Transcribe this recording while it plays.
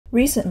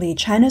Recently,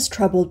 China's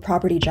troubled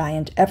property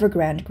giant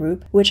Evergrande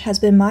Group, which has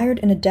been mired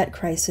in a debt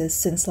crisis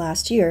since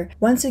last year,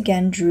 once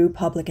again drew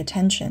public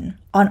attention.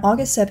 On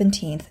August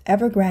 17th,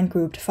 Evergrande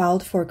Group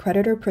filed for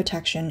creditor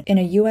protection in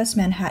a U.S.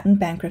 Manhattan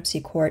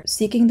bankruptcy court,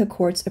 seeking the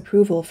court's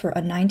approval for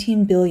a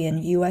 $19 billion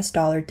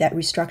debt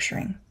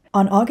restructuring.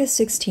 On August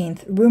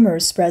 16th,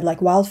 rumors spread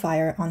like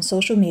wildfire on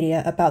social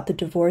media about the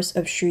divorce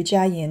of Xu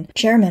Jiayin,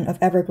 chairman of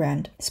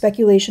Evergrande.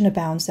 Speculation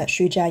abounds that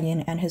Xu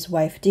Jiayin and his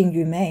wife Ding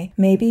Yumei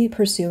may be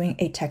pursuing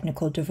a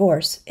technical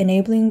divorce,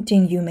 enabling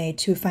Ding Yumei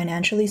to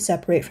financially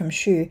separate from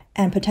Xu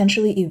and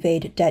potentially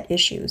evade debt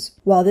issues.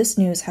 While this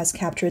news has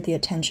captured the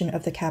attention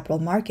of the capital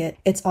market,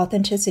 its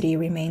authenticity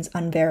remains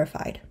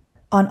unverified.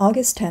 On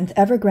August 10th,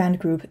 Evergrande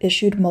Group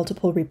issued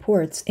multiple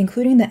reports,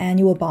 including the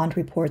annual bond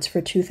reports for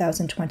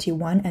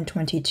 2021 and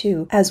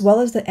 22, as well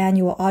as the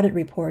annual audit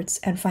reports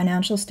and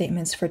financial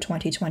statements for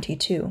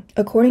 2022.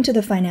 According to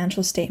the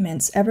financial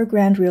statements,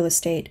 Evergrande Real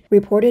Estate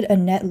reported a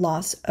net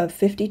loss of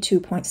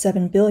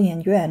 52.7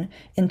 billion yuan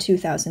in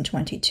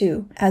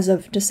 2022. As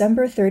of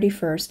December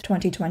 31st,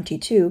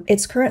 2022,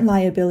 its current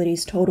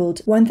liabilities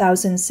totaled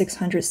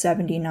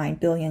 1,679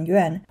 billion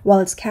yuan, while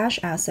its cash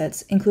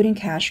assets, including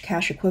cash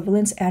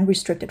equivalents, and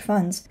restricted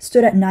funds,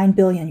 stood at 9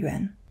 billion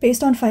yuan.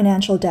 Based on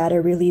financial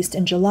data released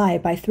in July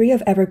by three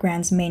of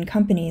Evergrande's main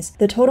companies,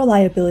 the total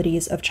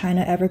liabilities of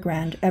China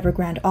Evergrande,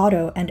 Evergrande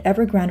Auto, and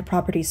Evergrande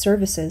Property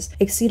Services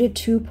exceeded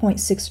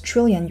 2.6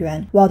 trillion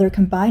yuan, while their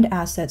combined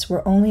assets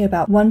were only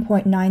about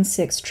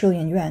 1.96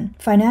 trillion yuan.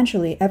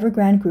 Financially,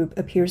 Evergrande Group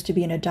appears to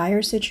be in a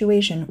dire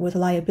situation with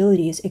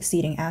liabilities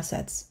exceeding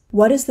assets.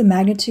 What is the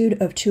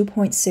magnitude of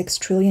 2.6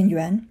 trillion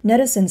yuan?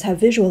 Netizens have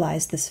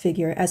visualized this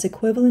figure as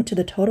equivalent to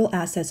the total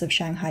assets of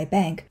Shanghai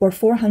Bank, or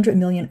 400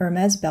 million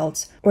Hermes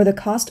belts, or the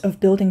cost of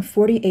building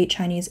 48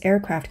 Chinese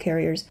aircraft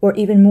carriers, or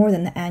even more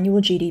than the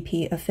annual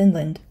GDP of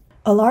Finland.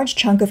 A large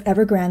chunk of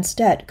Evergrande's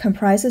debt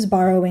comprises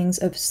borrowings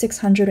of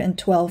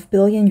 612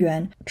 billion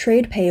yuan,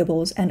 trade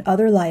payables, and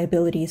other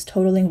liabilities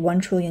totaling 1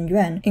 trillion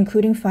yuan,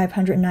 including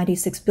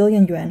 596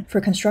 billion yuan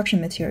for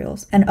construction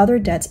materials, and other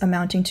debts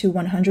amounting to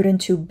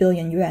 102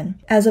 billion yuan.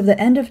 As of the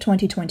end of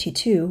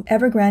 2022,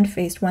 Evergrande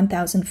faced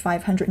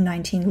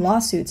 1,519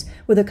 lawsuits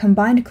with a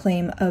combined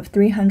claim of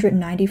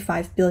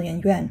 395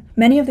 billion yuan.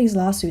 Many of these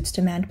lawsuits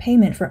demand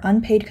payment for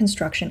unpaid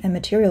construction and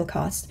material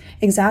costs,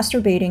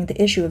 exacerbating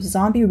the issue of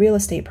zombie real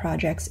estate projects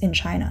in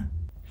China.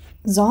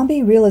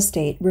 Zombie real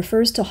estate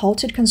refers to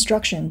halted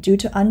construction due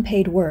to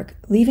unpaid work,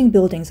 leaving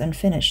buildings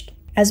unfinished.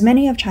 As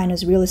many of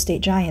China's real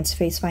estate giants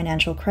face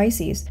financial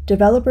crises,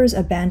 developers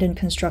abandon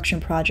construction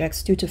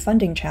projects due to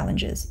funding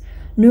challenges.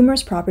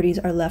 Numerous properties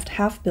are left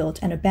half-built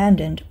and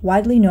abandoned,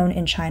 widely known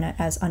in China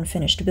as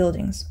unfinished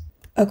buildings.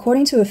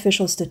 According to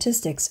official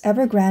statistics,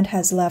 Evergrande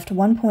has left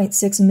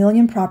 1.6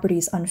 million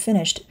properties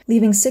unfinished,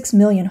 leaving 6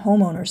 million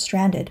homeowners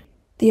stranded.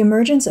 The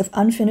emergence of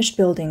unfinished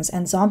buildings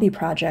and zombie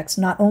projects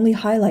not only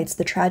highlights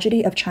the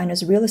tragedy of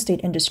China's real estate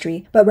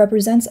industry, but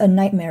represents a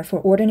nightmare for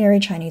ordinary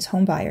Chinese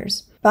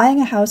homebuyers. Buying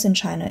a house in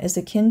China is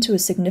akin to a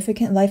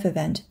significant life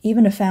event,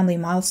 even a family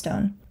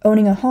milestone.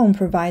 Owning a home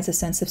provides a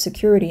sense of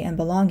security and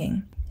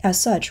belonging. As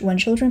such, when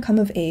children come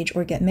of age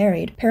or get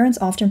married, parents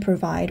often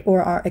provide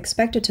or are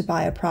expected to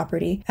buy a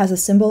property as a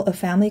symbol of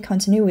family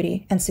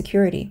continuity and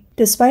security.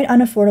 Despite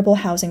unaffordable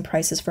housing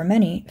prices for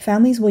many,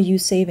 families will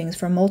use savings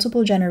for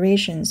multiple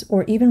generations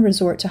or even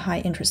resort to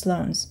high-interest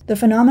loans. The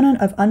phenomenon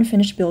of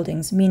unfinished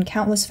buildings mean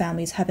countless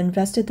families have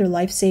invested their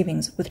life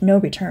savings with no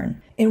return.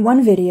 In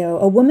one video,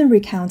 a woman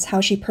recounts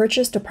how she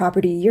purchased a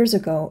property years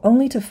ago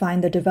only to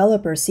find the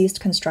developer ceased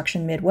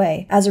construction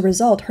midway. As a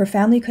result, her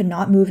family could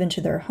not move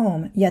into their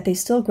home, yet they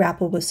still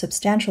grapple with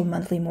substantial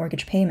monthly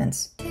mortgage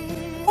payments.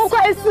 我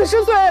快40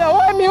岁了，我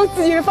还没有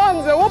自己的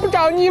房子，我不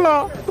找你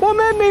吗？我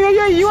们每个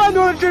月1万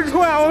多的支出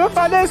啊，我们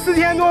房贷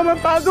4000多，我们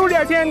房租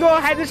2000多，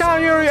孩子上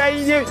幼儿园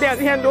已经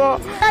2000多。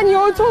那你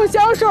又从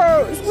小时候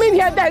每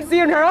天带自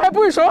行车，还不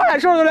会说话的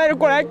时候都来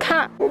过来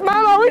看。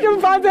妈妈为什么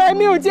房子还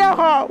没有建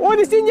好？我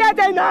的新家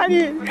在哪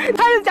里？孩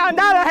子长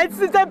大了还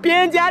是在别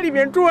人家里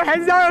面住，孩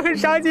子让人很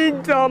伤心，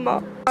你知道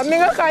吗？ 每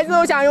个孩子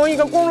都想用一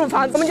个公主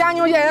房，我们家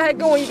有钱人还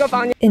给我一个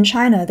房间。 In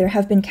China, there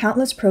have been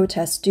countless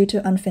protests due to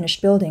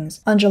unfinished buildings.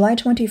 On July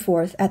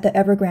 24th, at the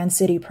Evergrande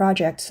City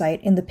project site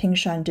in the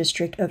Pingshan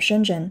district of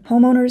Shenzhen,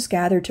 homeowners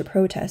gathered to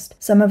protest.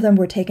 Some of them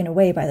were taken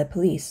away by the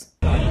police.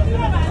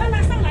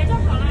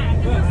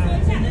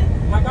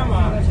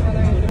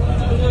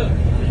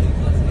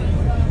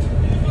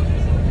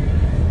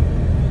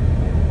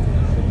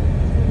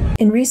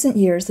 In recent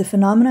years, the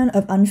phenomenon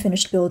of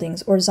unfinished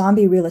buildings or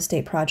zombie real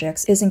estate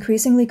projects is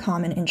increasingly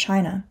common in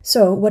China.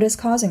 So, what is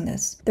causing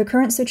this? The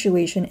current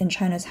situation in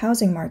China's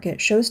housing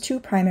market shows two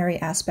primary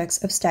aspects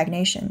of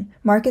stagnation: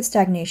 market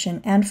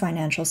stagnation and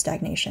financial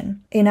stagnation.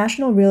 A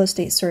national real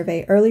estate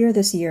survey earlier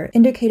this year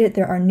indicated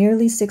there are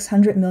nearly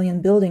 600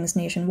 million buildings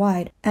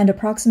nationwide and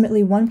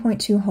approximately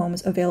 1.2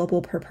 homes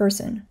available per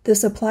person. The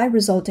supply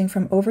resulting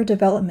from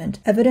overdevelopment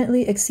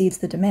evidently exceeds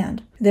the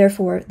demand.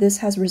 Therefore, this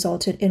has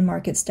resulted in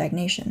market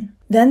stagnation.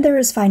 construction. Then there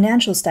is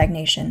financial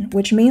stagnation,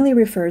 which mainly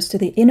refers to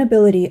the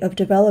inability of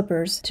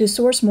developers to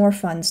source more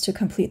funds to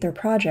complete their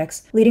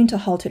projects, leading to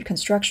halted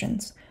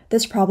constructions.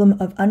 This problem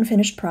of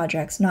unfinished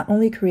projects not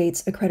only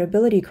creates a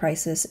credibility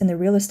crisis in the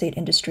real estate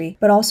industry,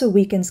 but also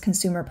weakens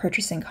consumer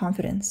purchasing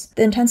confidence.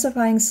 The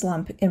intensifying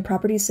slump in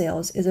property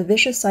sales is a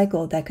vicious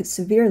cycle that could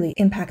severely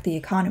impact the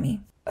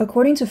economy.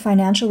 According to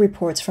financial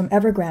reports from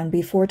Evergrande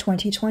before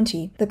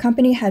 2020, the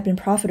company had been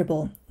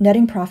profitable,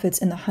 netting profits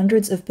in the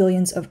hundreds of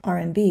billions of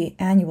RMB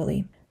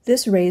annually.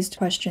 This raised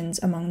questions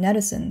among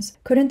netizens.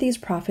 Couldn't these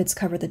profits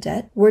cover the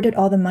debt? Where did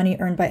all the money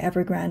earned by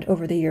Evergrande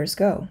over the years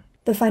go?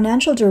 The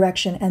financial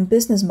direction and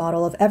business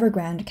model of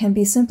Evergrande can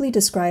be simply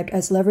described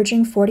as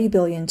leveraging 40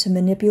 billion to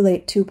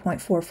manipulate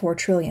 2.44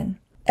 trillion.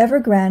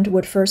 Evergrande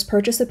would first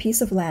purchase a piece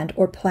of land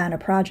or plan a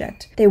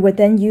project. They would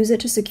then use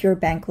it to secure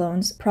bank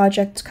loans,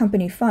 project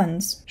company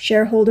funds,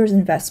 shareholders'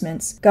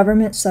 investments,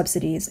 government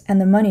subsidies, and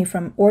the money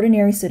from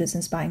ordinary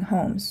citizens buying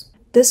homes.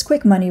 This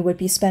quick money would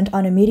be spent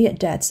on immediate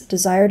debts,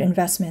 desired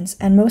investments,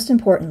 and most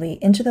importantly,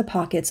 into the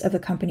pockets of the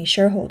company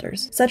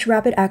shareholders. Such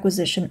rapid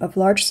acquisition of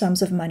large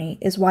sums of money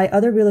is why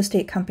other real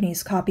estate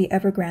companies copy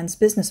Evergrande's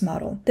business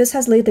model. This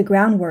has laid the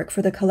groundwork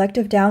for the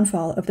collective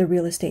downfall of the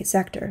real estate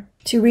sector.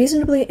 To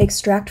reasonably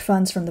extract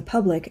funds from the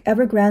public,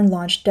 Evergrande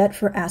launched debt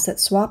for asset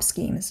swap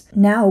schemes.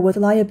 Now, with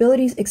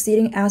liabilities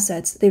exceeding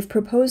assets, they've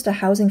proposed a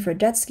housing for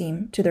debt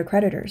scheme to their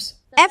creditors.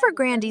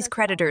 Evergrande's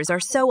creditors are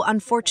so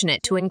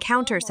unfortunate to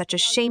encounter such a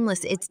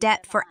shameless its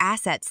debt for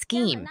asset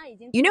scheme.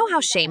 You know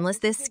how shameless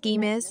this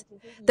scheme is?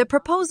 The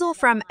proposal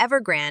from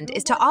Evergrande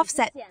is to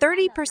offset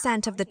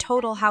 30% of the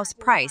total house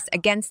price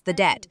against the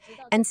debt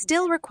and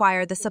still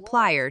require the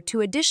supplier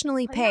to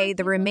additionally pay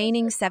the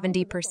remaining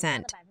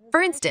 70%.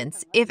 For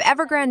instance, if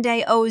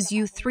Evergrande owes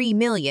you 3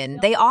 million,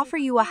 they offer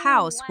you a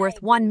house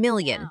worth 1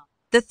 million.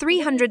 The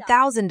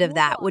 300,000 of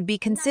that would be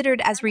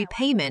considered as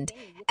repayment,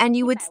 and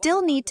you would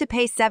still need to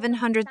pay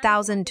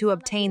 700,000 to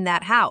obtain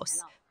that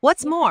house.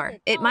 What's more,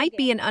 it might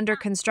be an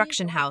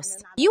under-construction house.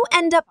 You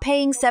end up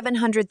paying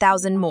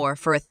 700,000 more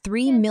for a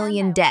 3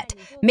 million debt,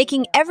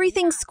 making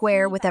everything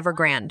square with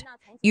Evergrande.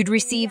 You'd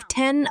receive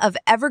 10 of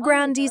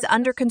Evergrande's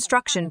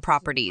under-construction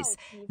properties.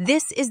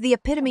 This is the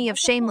epitome of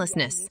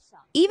shamelessness.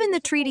 Even the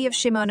Treaty of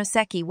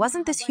Shimonoseki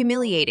wasn't this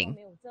humiliating.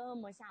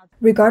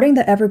 Regarding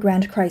the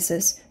Evergrande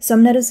crisis,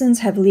 some netizens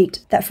have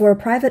leaked that for a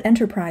private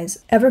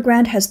enterprise,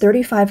 Evergrande has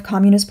 35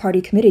 Communist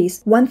Party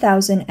committees,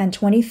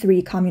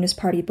 1,023 Communist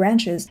Party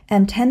branches,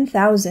 and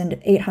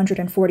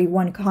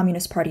 10,841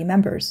 Communist Party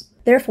members.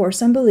 Therefore,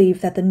 some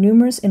believe that the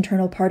numerous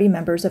internal party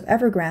members of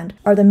Evergrande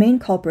are the main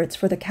culprits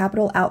for the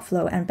capital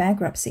outflow and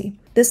bankruptcy.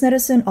 This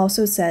netizen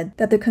also said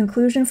that the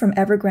conclusion from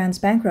Evergrande's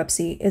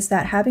bankruptcy is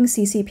that having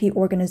CCP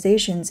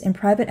organizations in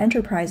private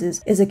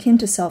enterprises is akin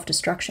to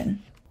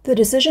self-destruction. The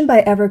decision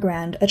by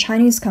Evergrande, a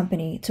Chinese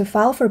company, to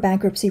file for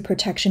bankruptcy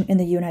protection in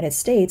the United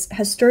States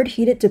has stirred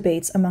heated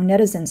debates among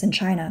netizens in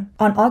China.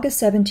 On August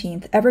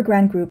 17th,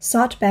 Evergrande Group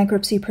sought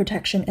bankruptcy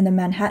protection in the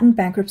Manhattan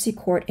Bankruptcy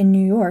Court in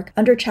New York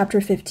under Chapter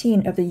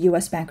 15 of the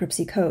U.S.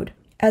 Bankruptcy Code.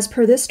 As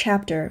per this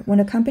chapter, when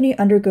a company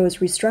undergoes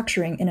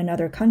restructuring in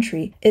another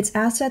country, its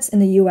assets in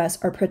the U.S.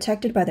 are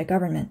protected by the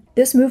government.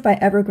 This move by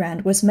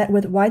Evergrande was met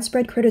with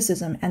widespread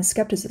criticism and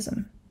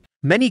skepticism.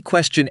 Many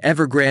question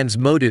Evergrande's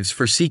motives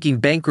for seeking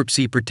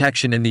bankruptcy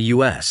protection in the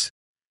U.S.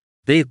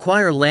 They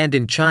acquire land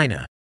in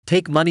China,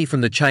 take money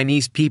from the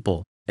Chinese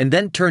people, and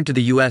then turn to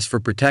the U.S. for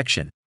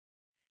protection.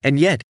 And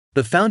yet,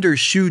 the founder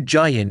Xu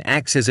Jiayin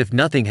acts as if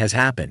nothing has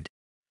happened.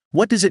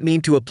 What does it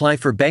mean to apply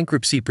for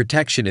bankruptcy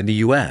protection in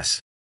the U.S.?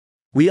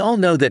 We all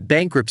know that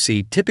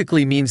bankruptcy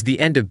typically means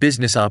the end of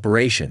business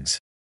operations.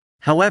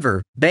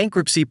 However,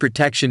 bankruptcy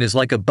protection is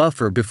like a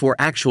buffer before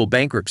actual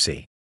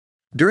bankruptcy.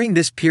 During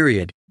this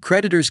period,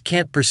 creditors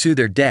can't pursue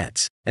their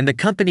debts, and the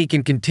company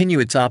can continue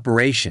its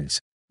operations,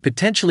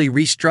 potentially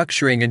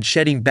restructuring and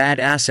shedding bad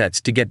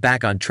assets to get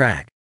back on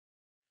track.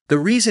 The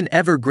reason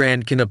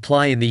Evergrande can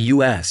apply in the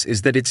US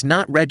is that it's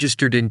not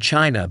registered in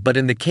China but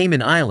in the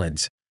Cayman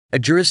Islands, a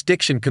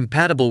jurisdiction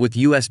compatible with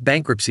US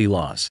bankruptcy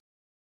laws.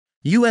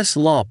 US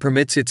law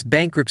permits its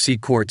bankruptcy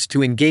courts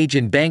to engage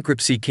in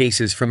bankruptcy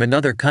cases from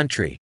another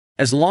country,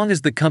 as long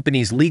as the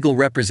company's legal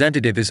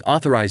representative is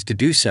authorized to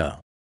do so.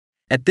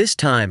 At this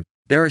time,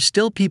 there are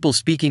still people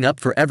speaking up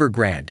for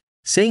Evergrande,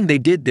 saying they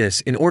did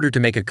this in order to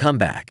make a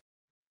comeback.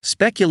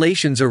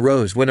 Speculations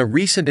arose when a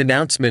recent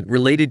announcement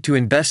related to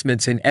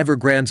investments in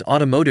Evergrande's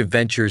automotive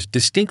ventures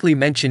distinctly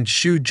mentioned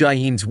Xu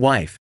Jiayin's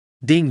wife,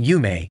 Ding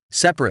Yumei,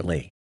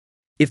 separately.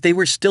 If they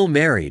were still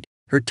married,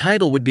 her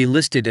title would be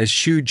listed as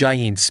Xu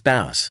Jiayin's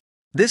spouse.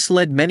 This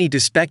led many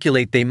to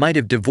speculate they might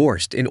have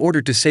divorced in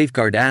order to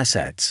safeguard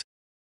assets.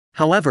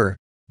 However,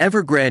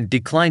 Evergrande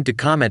declined to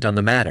comment on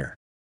the matter.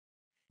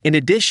 In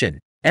addition,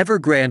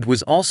 Evergrande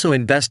was also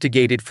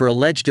investigated for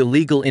alleged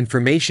illegal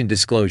information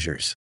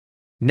disclosures.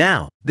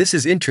 Now, this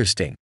is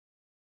interesting.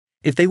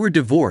 If they were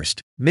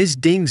divorced, Ms.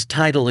 Ding's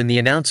title in the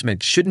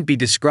announcement shouldn't be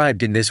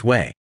described in this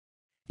way.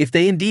 If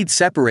they indeed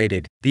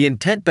separated, the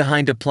intent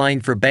behind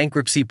applying for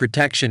bankruptcy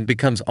protection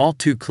becomes all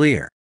too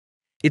clear.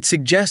 It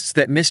suggests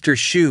that Mr.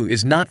 Xu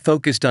is not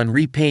focused on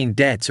repaying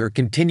debts or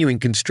continuing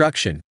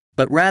construction,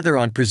 but rather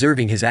on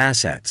preserving his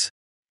assets.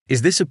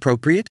 Is this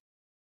appropriate?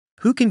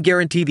 Who can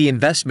guarantee the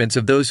investments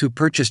of those who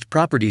purchased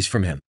properties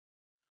from him?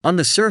 On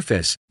the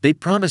surface, they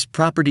promise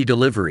property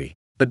delivery,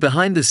 but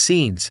behind the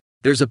scenes,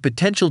 there's a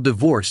potential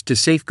divorce to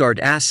safeguard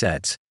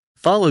assets,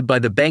 followed by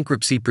the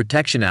bankruptcy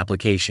protection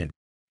application.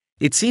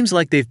 It seems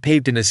like they've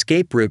paved an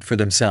escape route for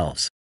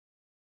themselves.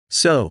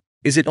 So,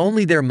 is it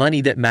only their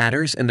money that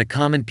matters and the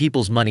common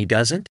people's money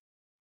doesn't?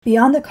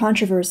 Beyond the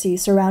controversy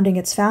surrounding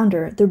its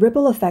founder, the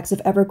ripple effects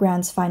of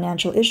Evergrande's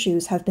financial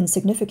issues have been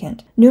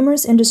significant.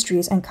 Numerous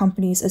industries and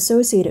companies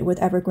associated with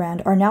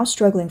Evergrande are now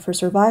struggling for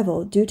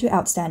survival due to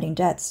outstanding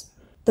debts.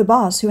 The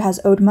boss, who has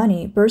owed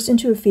money, burst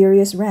into a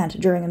furious rant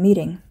during a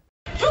meeting.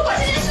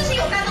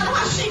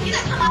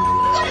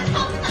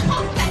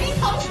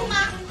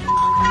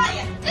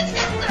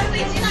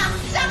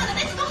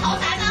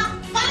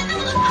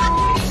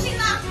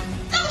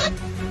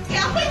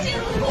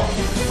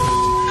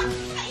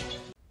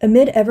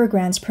 Amid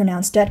Evergrande's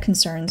pronounced debt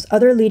concerns,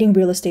 other leading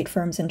real estate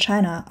firms in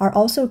China are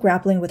also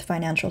grappling with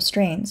financial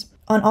strains.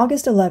 On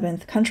August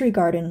 11th, Country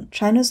Garden,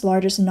 China's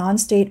largest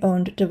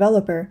non-state-owned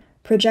developer,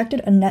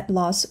 projected a net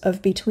loss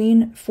of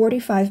between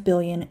 45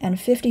 billion and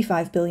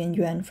 55 billion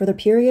yuan for the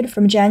period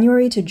from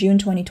January to June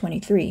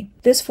 2023.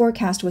 This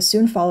forecast was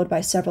soon followed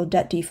by several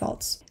debt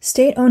defaults.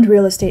 State-owned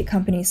real estate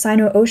company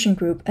Sino-Ocean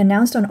Group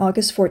announced on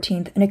August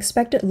 14th an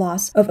expected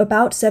loss of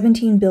about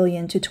 17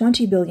 billion to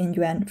 20 billion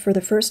yuan for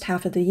the first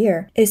half of the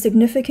year, a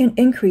significant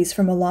increase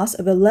from a loss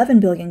of 11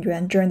 billion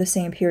yuan during the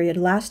same period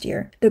last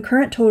year. The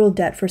current total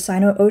debt for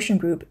Sino-Ocean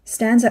Group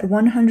stands at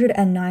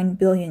 109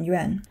 billion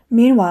yuan.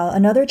 Meanwhile,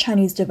 another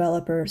Chinese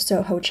developer,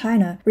 Soho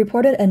China,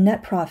 reported a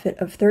net profit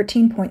of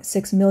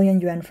 13.6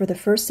 million yuan for the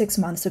first 6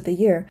 months of the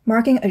year,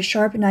 marking a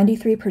sharp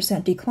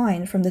 93%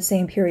 decline from the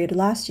same period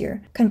last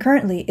year.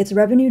 Concurrently, its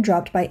revenue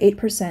dropped by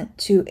 8%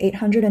 to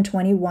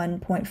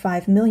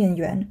 821.5 million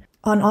yuan.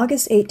 On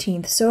August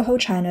 18th, Soho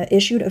China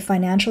issued a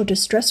financial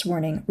distress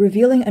warning,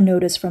 revealing a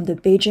notice from the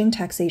Beijing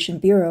Taxation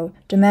Bureau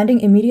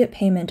demanding immediate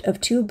payment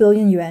of 2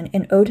 billion yuan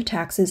in owed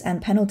taxes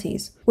and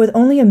penalties. With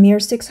only a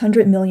mere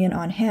 600 million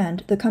on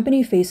hand, the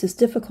company faces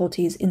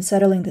difficulties in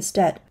settling this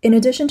debt. In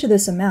addition to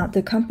this amount,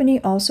 the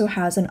company also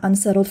has an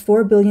unsettled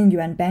 4 billion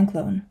yuan bank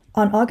loan.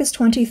 On August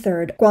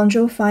 23rd,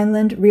 Guangzhou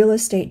Fineland Real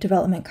Estate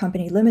Development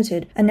Company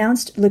Limited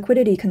announced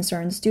liquidity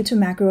concerns due to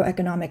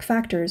macroeconomic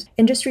factors,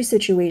 industry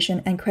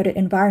situation, and credit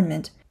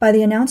environment. By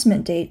the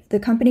announcement date, the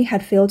company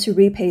had failed to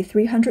repay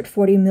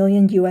 $340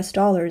 million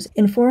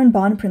in foreign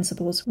bond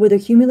principals with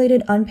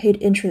accumulated unpaid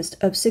interest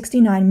of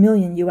 $69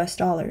 million.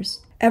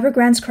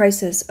 Evergrande's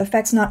crisis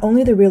affects not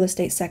only the real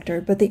estate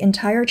sector, but the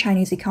entire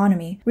Chinese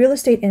economy. Real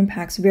estate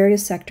impacts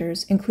various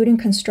sectors, including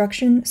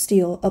construction,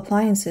 steel,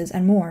 appliances,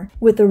 and more.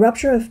 With the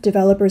rupture of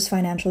developers'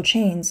 financial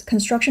chains,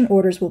 construction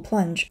orders will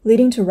plunge,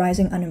 leading to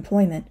rising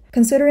unemployment.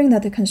 Considering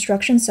that the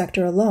construction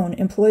sector alone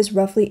employs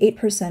roughly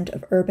 8%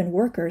 of urban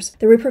workers,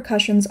 the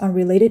repercussions on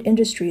related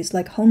industries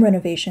like home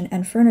renovation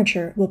and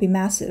furniture will be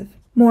massive.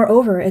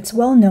 Moreover, it's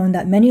well known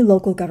that many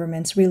local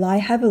governments rely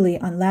heavily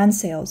on land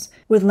sales,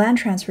 with land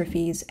transfer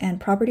fees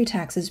and property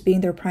taxes being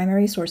their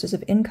primary sources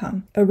of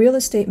income. A real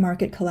estate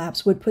market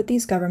collapse would put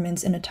these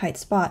governments in a tight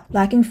spot,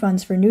 lacking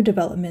funds for new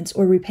developments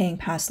or repaying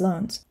past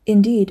loans.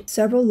 Indeed,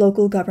 several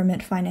local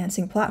government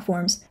financing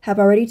platforms have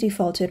already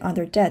defaulted on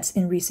their debts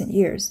in recent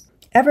years.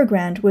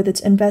 Evergrande, with its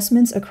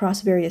investments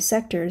across various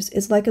sectors,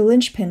 is like a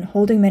linchpin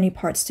holding many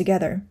parts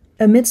together.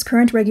 Amidst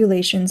current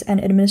regulations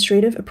and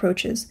administrative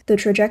approaches, the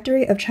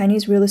trajectory of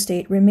Chinese real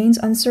estate remains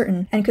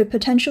uncertain and could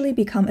potentially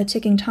become a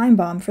ticking time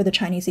bomb for the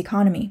Chinese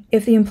economy.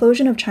 If the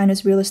implosion of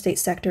China's real estate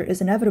sector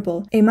is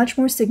inevitable, a much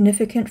more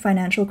significant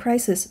financial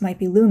crisis might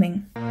be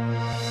looming.